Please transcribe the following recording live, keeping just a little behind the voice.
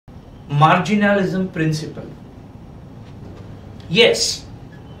marginalism principle? Yes,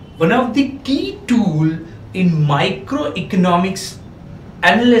 one of the key tools in microeconomics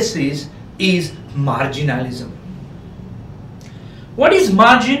analysis is marginalism. What is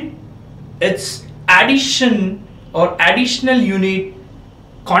margin? It's addition or additional unit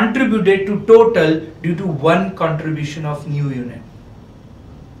contributed to total due to one contribution of new unit.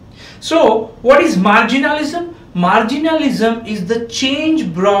 So what is marginalism? Marginalism is the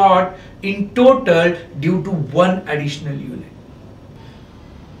change brought in total due to one additional unit.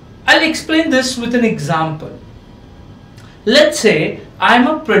 I'll explain this with an example. Let's say I'm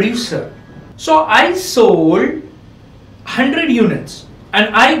a producer. So I sold 100 units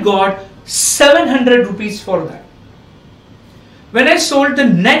and I got 700 rupees for that. When I sold the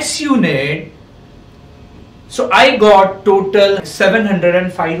next unit, so I got total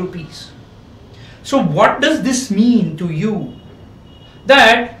 705 rupees. So what does this mean to you?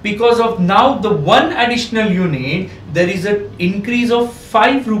 That because of now the one additional unit, there is an increase of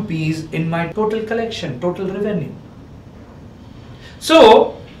 5 rupees in my total collection, total revenue.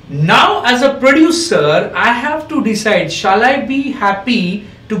 So now as a producer, I have to decide, shall I be happy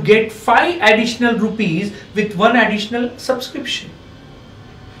to get 5 additional rupees with one additional subscription?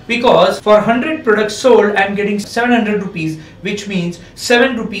 Because for 100 products sold, I am getting 700 rupees, which means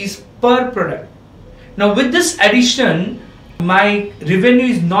 7 rupees per product. Now with this addition, my revenue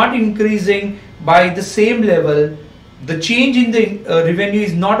is not increasing by the same level. The change in the revenue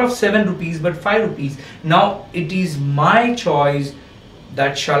is not of 7 rupees but 5 rupees. Now it is my choice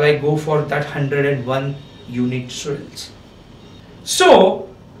that shall I go for that 101 unit sales. So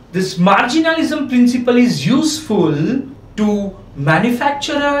this marginalism principle is useful to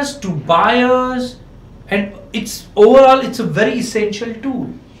manufacturers, to buyers, and it's a very essential tool.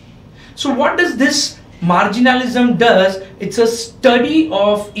 So what does this marginalism does? It's a study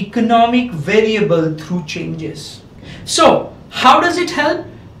of economic variable through changes. So how does it help?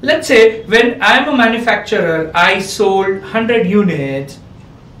 Let's say when I'm a manufacturer, I sold 100 units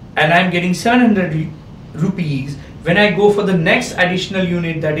and I'm getting 700 rupees. When I go for the next additional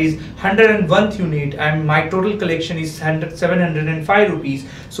unit, that is 101th unit, and my total collection is 705 rupees.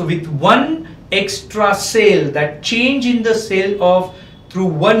 So with one extra sale, that change in the sale of through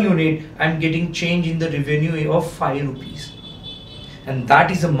one unit, I'm getting change in the revenue of 5 rupees. And that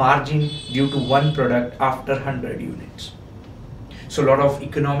is a margin due to one product after 100 units. So a lot of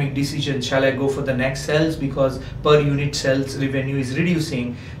economic decisions, shall I go for the next sales because per unit sales revenue is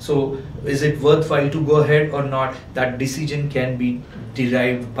reducing. So is it worthwhile to go ahead or not? That decision can be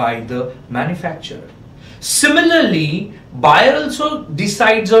derived by the manufacturer. Similarly, buyer also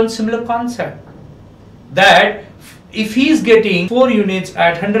decides on similar concept. That if he is getting 4 units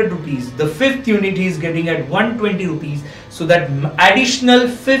at 100 rupees, the 5th unit he is getting at 120 rupees. So that additional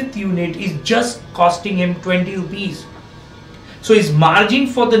 5th unit is just costing him 20 rupees. So his margin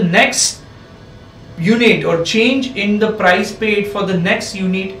for the next unit or change in the price paid for the next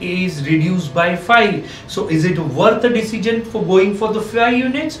unit is reduced by 5. So is it worth a decision for going for the 5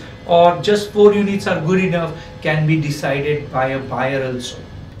 units, or just 4 units are good enough, can be decided by a buyer also.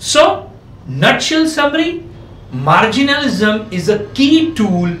 So nutshell summary, marginalism is a key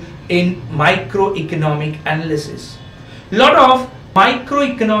tool in microeconomic analysis. A lot of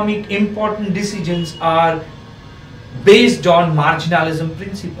microeconomic important decisions are based on marginalism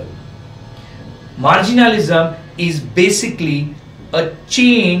principle. Marginalism is basically a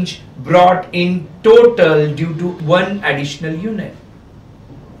change brought in total due to one additional unit.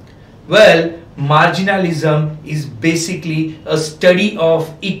 Well, marginalism is basically a study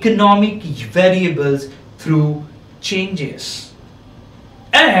of economic variables through changes.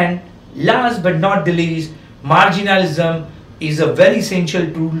 And last but not the least, marginalism is a very essential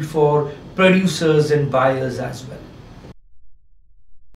tool for producers and buyers as well.